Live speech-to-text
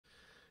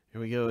Here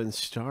we go in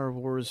Star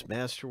Wars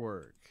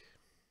Masterwork.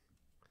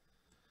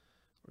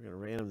 We're going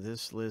to random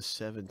this list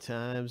 7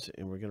 times,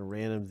 and we're going to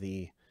random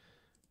the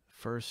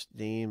first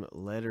name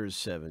letters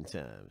 7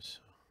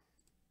 times.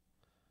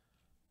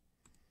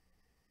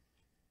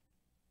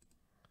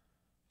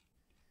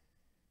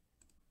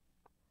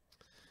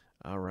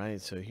 All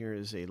right, so here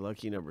is a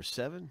lucky number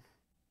 7.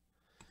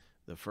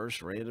 The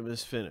first random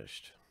is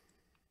finished.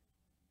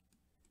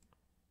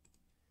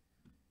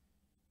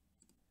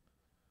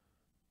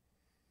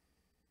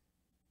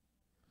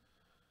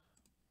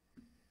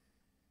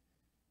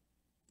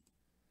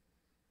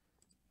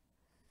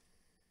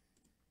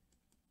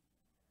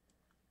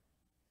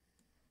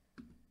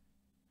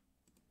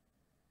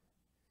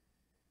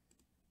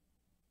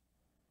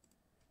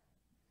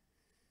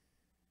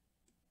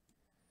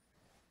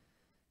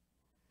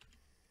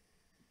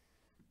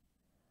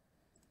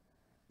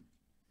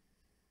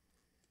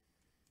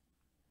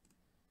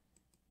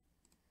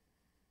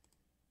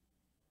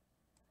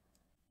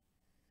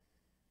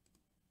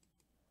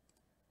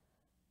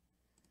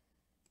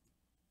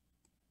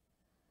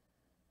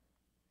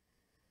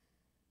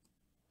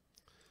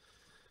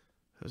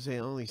 Jose, I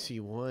only see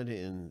 1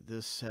 in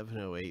this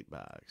 708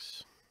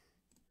 box.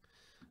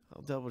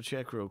 I'll double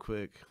check real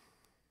quick.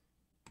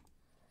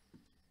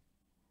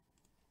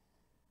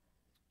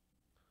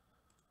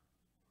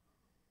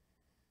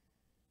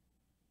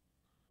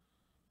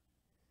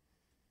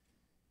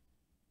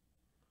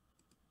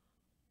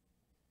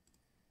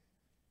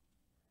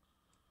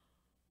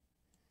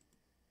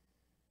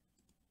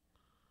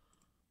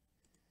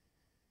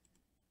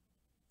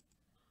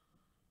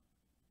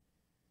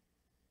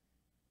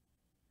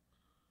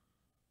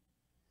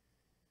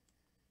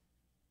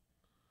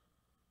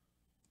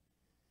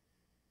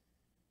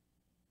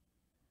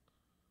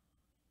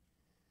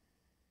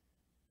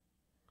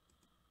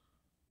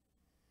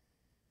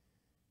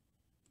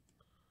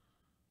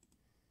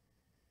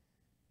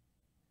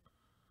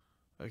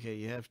 Okay,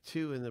 you have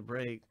 2 in the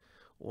break.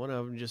 One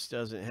of them just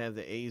doesn't have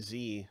the AZ.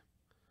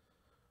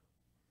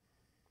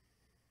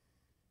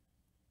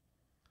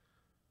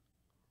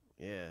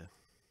 Yeah.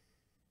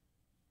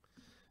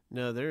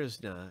 No, there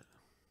is not.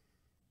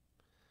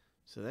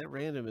 So that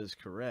random is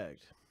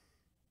correct.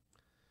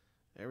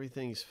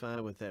 Everything's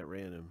fine with that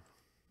random.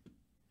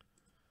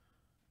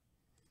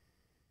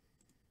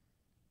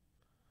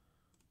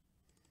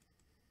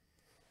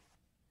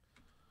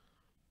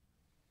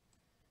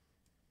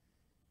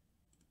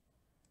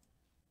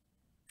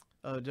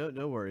 Oh,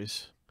 no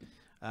worries.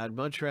 I'd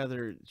much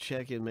rather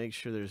check and make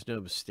sure there's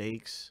no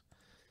mistakes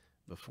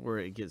before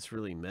it gets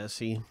really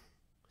messy.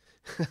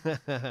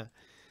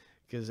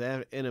 Because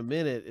in a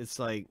minute, it's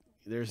like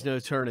there's no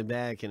turning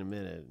back in a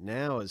minute.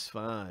 Now it's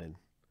fine.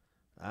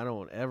 I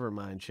don't ever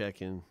mind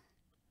checking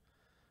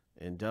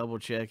and double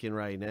checking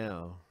right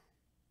now.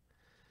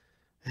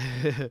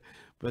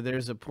 But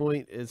there's a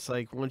point, it's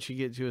like once you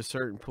get to a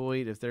certain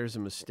point, if there's a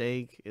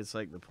mistake, it's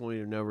like the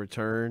point of no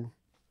return.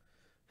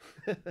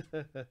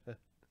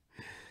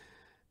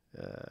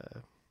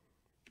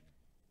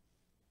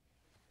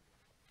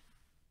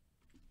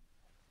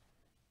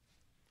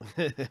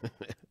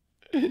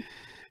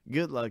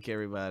 Good luck,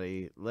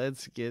 everybody.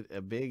 Let's get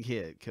a big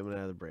hit coming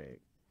out of the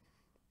break.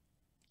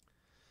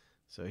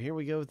 So here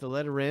we go with the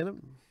letter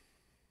random.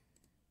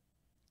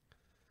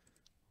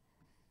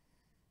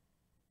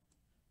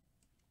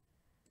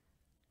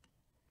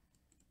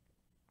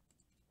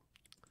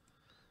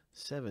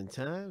 Seven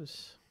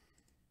times.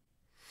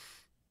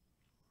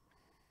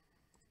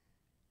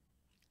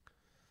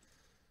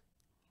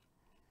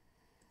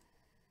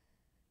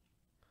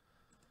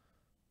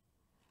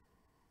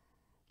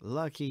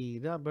 Lucky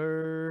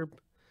number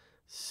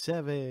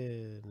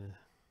 7.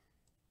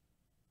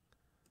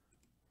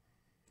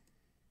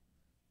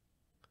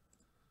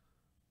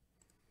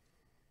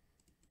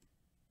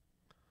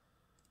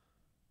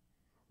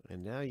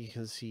 And now you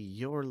can see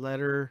your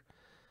letter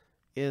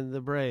in the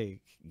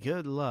break.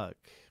 Good luck.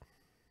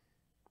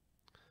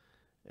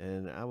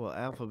 And I will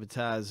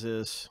alphabetize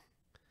this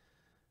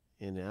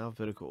in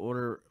alphabetical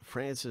order.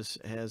 Francis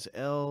has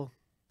L.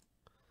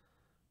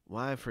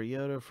 Y for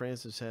Yoda.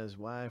 Francis has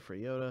Y for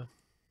Yoda.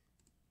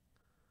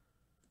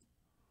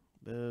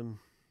 Boom.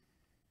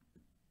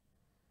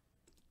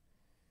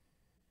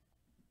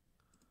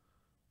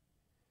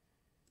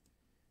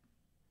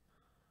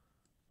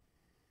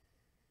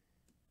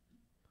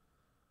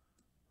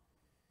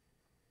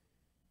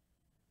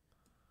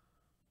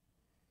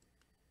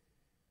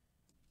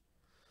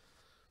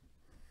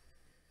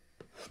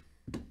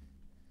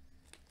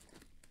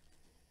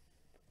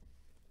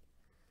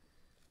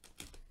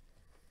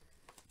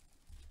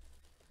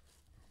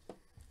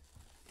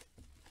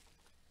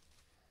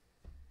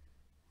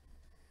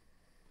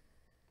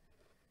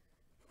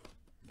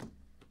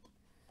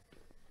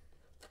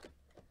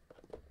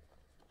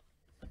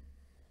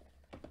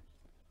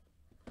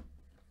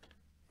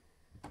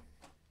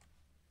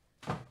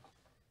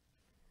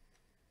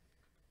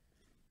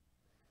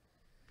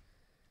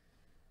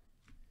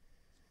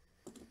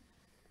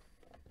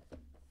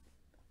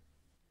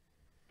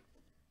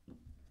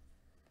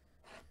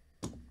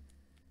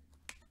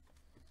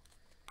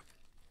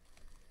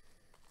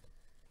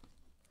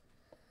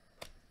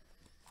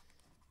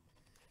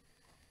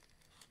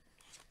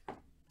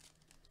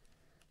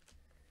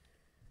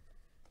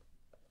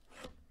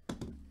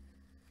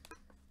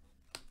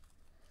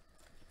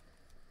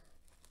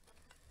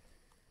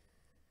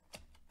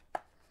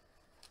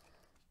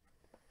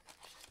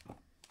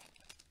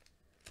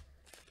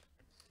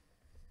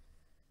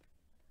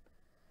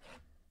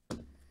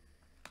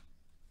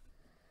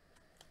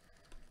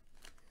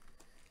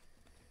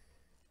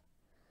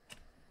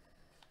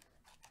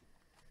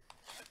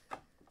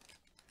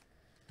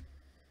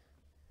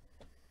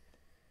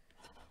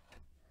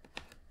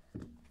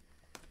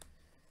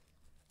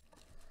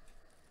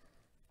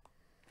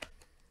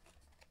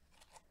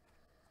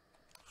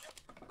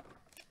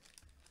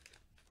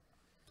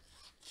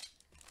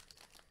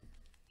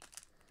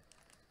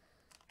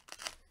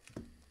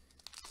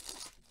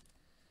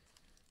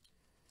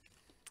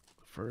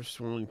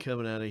 First one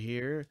coming out of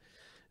here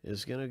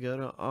is going to go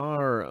to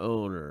our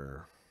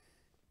owner.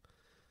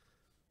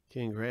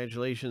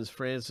 Congratulations,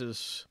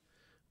 Francis,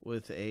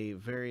 with a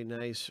very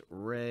nice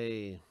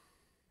Ray.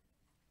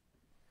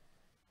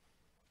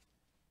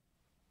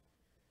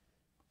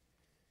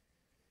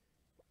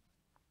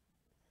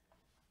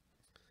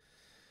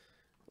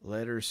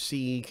 Letter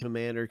C,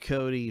 Commander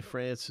Cody.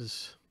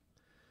 Francis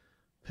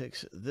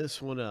picks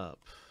this one up.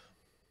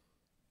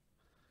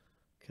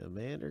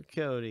 Commander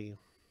Cody.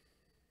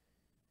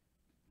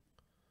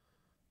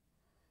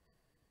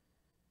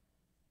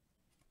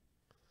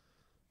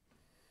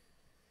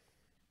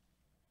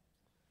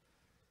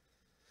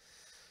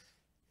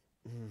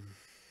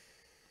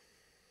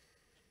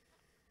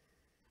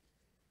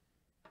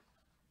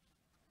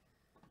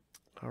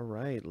 All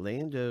right,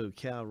 Lando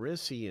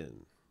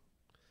Calrissian.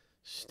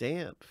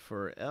 Stamp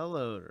for L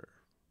owner.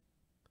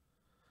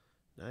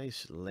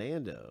 Nice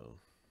Lando.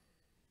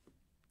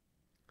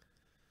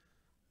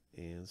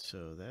 And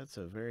so that's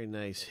a very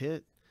nice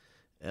hit.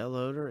 L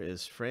owner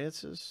is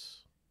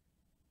Francis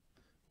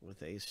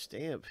with a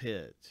stamp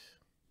hit.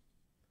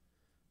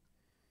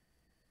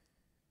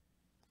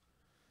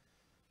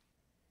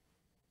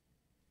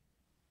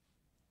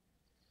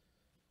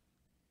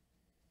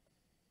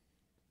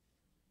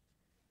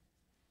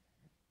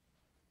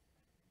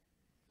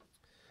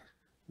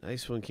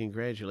 Nice one,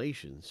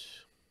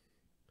 congratulations.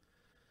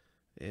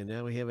 And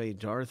now we have a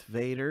Darth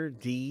Vader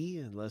D.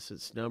 Unless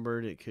it's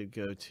numbered, it could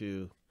go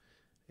to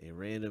a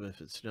random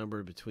if it's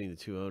numbered between the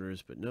two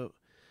owners. But no,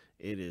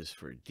 it is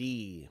for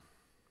D.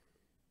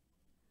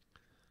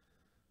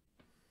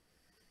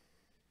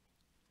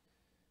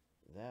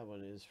 That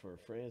one is for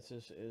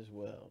Francis as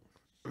well.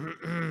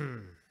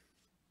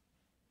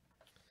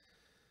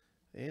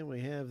 And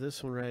we have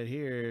this one right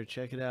here.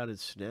 Check it out.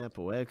 It's Snap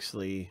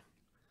Wexley.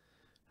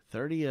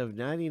 30 of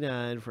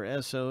 99 for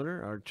S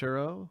owner,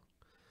 Arturo.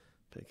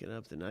 Picking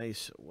up the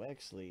nice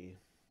Wexley.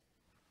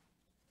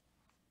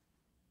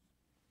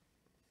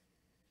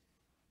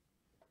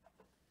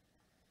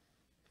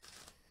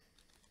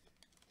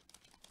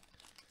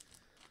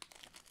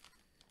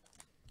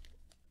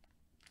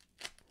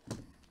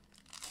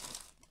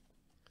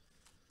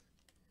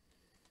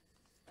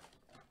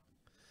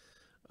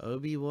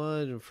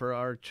 Obi-Wan for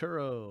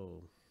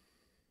Arturo.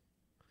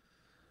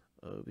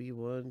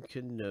 Obi-Wan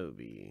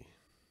Kenobi.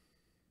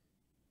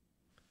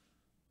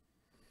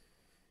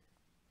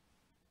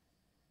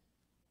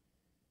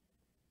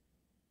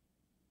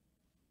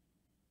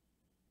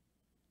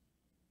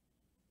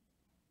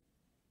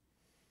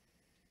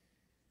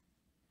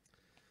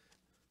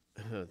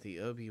 The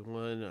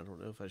Obi-Wan, I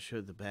don't know if I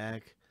showed the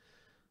back,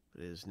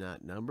 but it is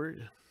not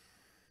numbered.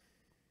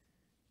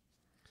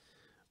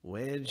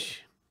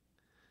 Wedge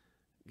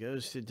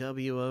goes to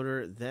W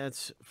owner.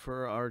 That's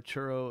for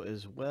Arturo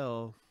as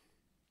well.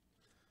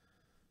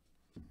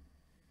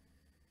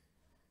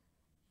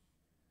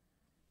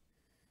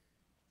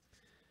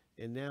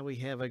 And now we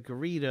have a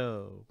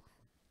Greedo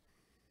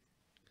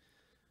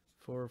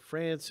for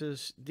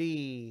Francis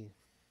D.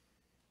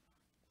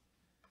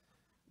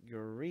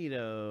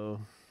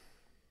 Greedo.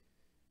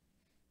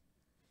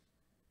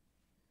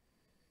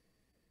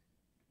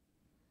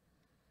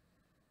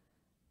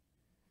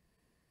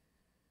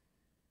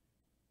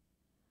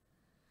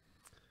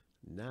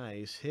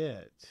 Nice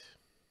hit.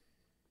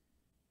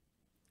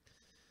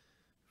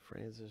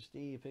 Francis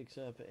D picks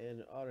up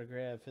an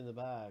autograph in the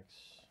box.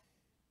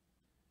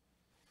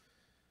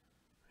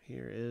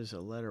 Here is a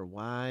letter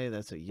Y.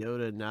 That's a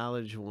Yoda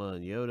knowledge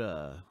one.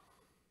 Yoda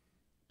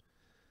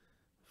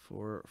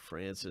for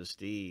Francis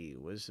D.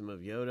 Wisdom of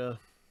Yoda.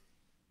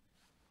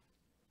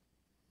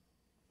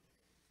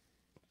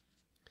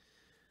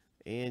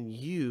 And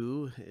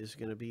U is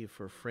going to be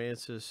for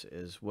Francis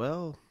as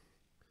well.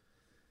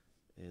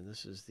 And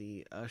this is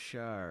the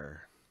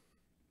Ashar.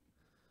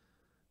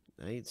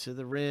 Knights of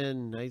the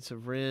Ren. Knights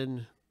of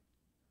Ren.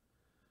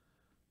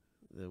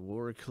 The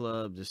War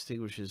Club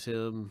distinguishes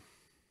him.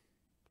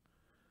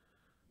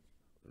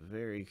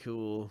 Very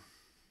cool.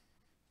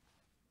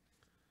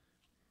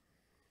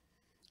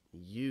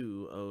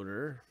 U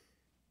owner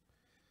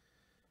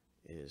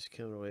is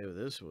coming away with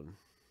this one.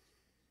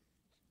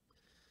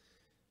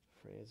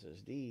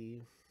 Francis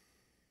D.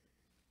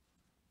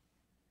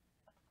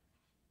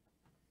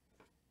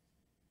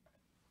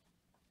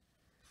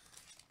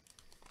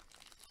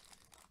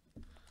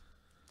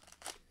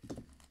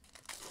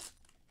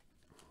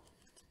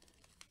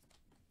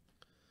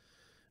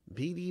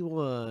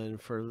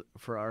 BD1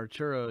 for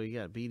Arturo. You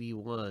got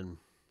BD1.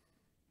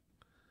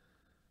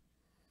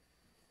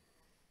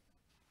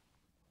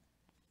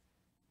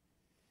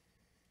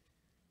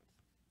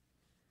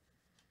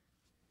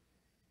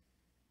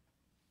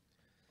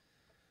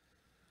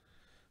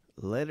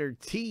 Letter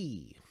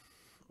T,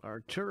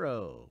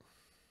 Arturo.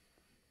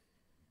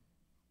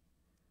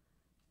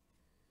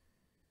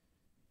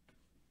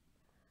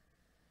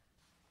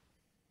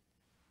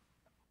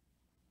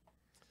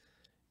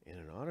 And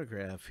an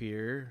autograph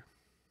here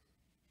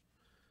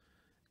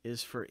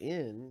is for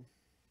N.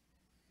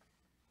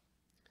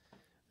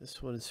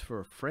 This one is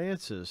for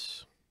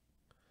Francis.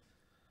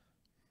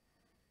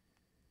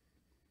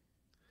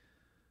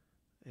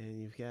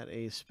 And you've got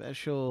a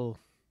special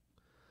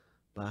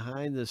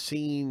behind the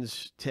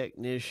scenes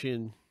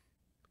technician.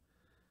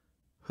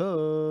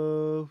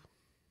 Ho!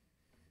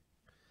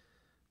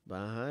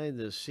 Behind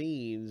the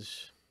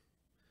scenes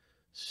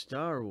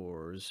Star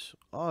Wars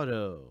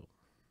Auto.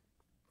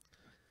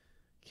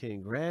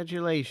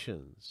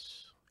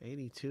 Congratulations.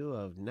 82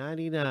 of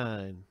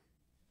 99.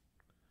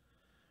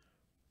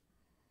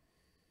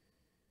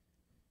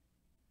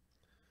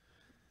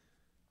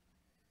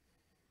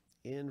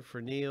 In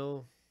for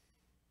Neil.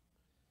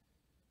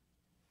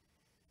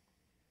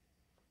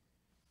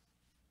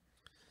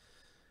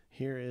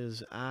 Here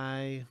is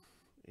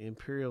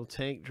Imperial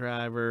Tank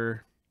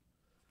Driver.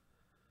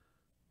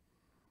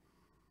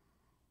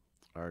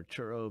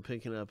 Arturo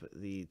picking up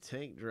the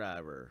Tank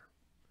Driver.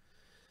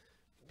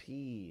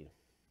 P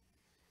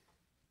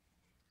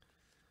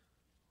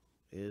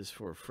is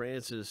for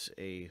Francis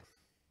a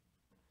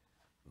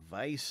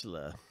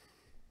Weissla.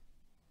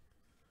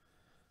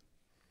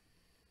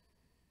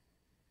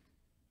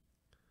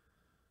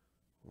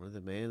 One of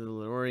the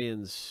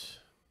Mandalorians.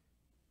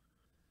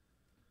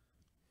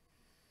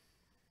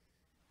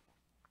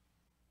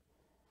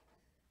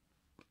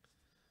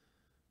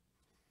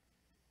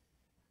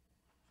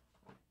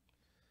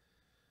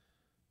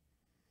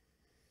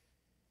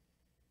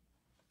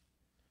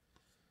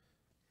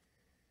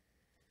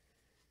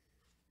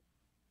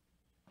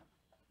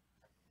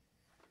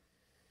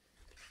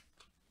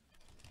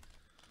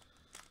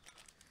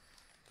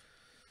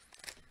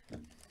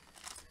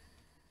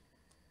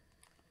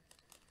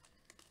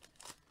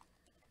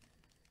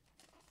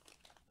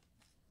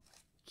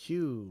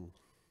 Q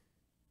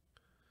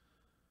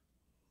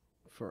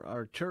for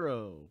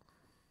Arturo.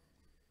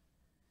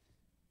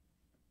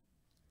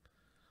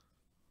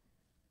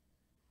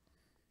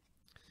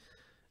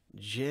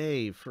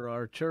 J for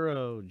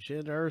Arturo.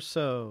 Jin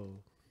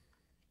Urso.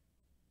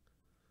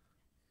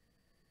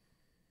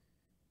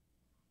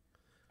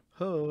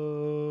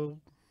 Ho.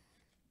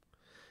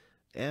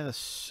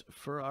 S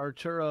for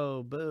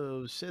Arturo.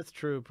 Boo. Sith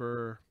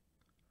Trooper.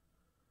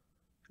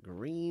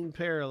 Green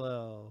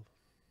Parallel.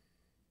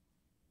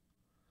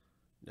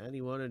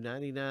 91 of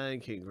 99.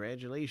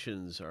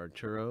 Congratulations,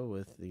 Arturo,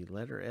 with the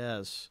letter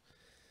S.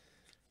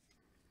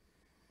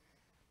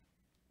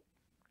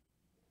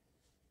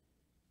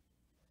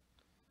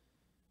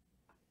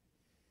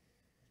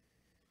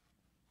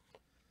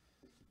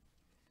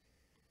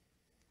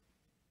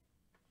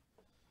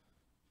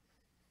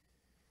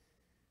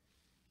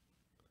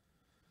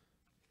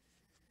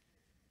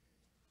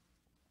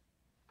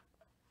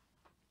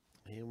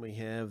 And we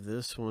have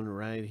this one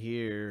right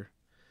here.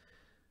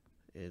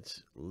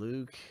 It's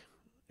Luke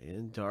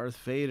and Darth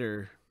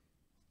Vader.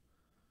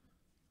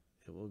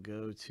 It will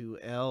go to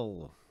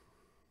L.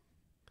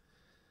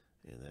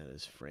 And that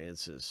is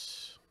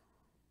Francis.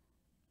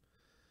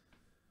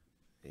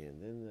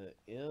 And then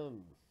the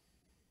M.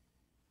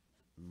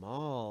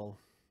 Maul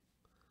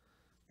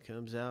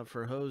comes out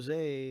for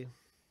Jose.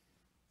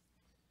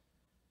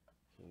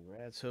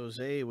 Congrats,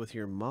 Jose, with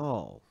your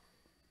Maul.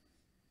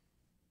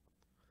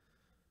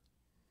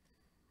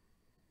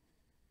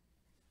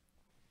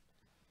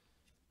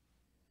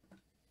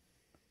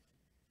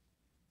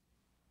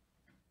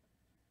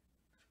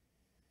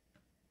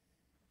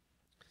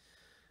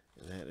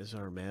 And that is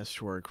our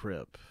Masterwork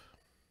rip.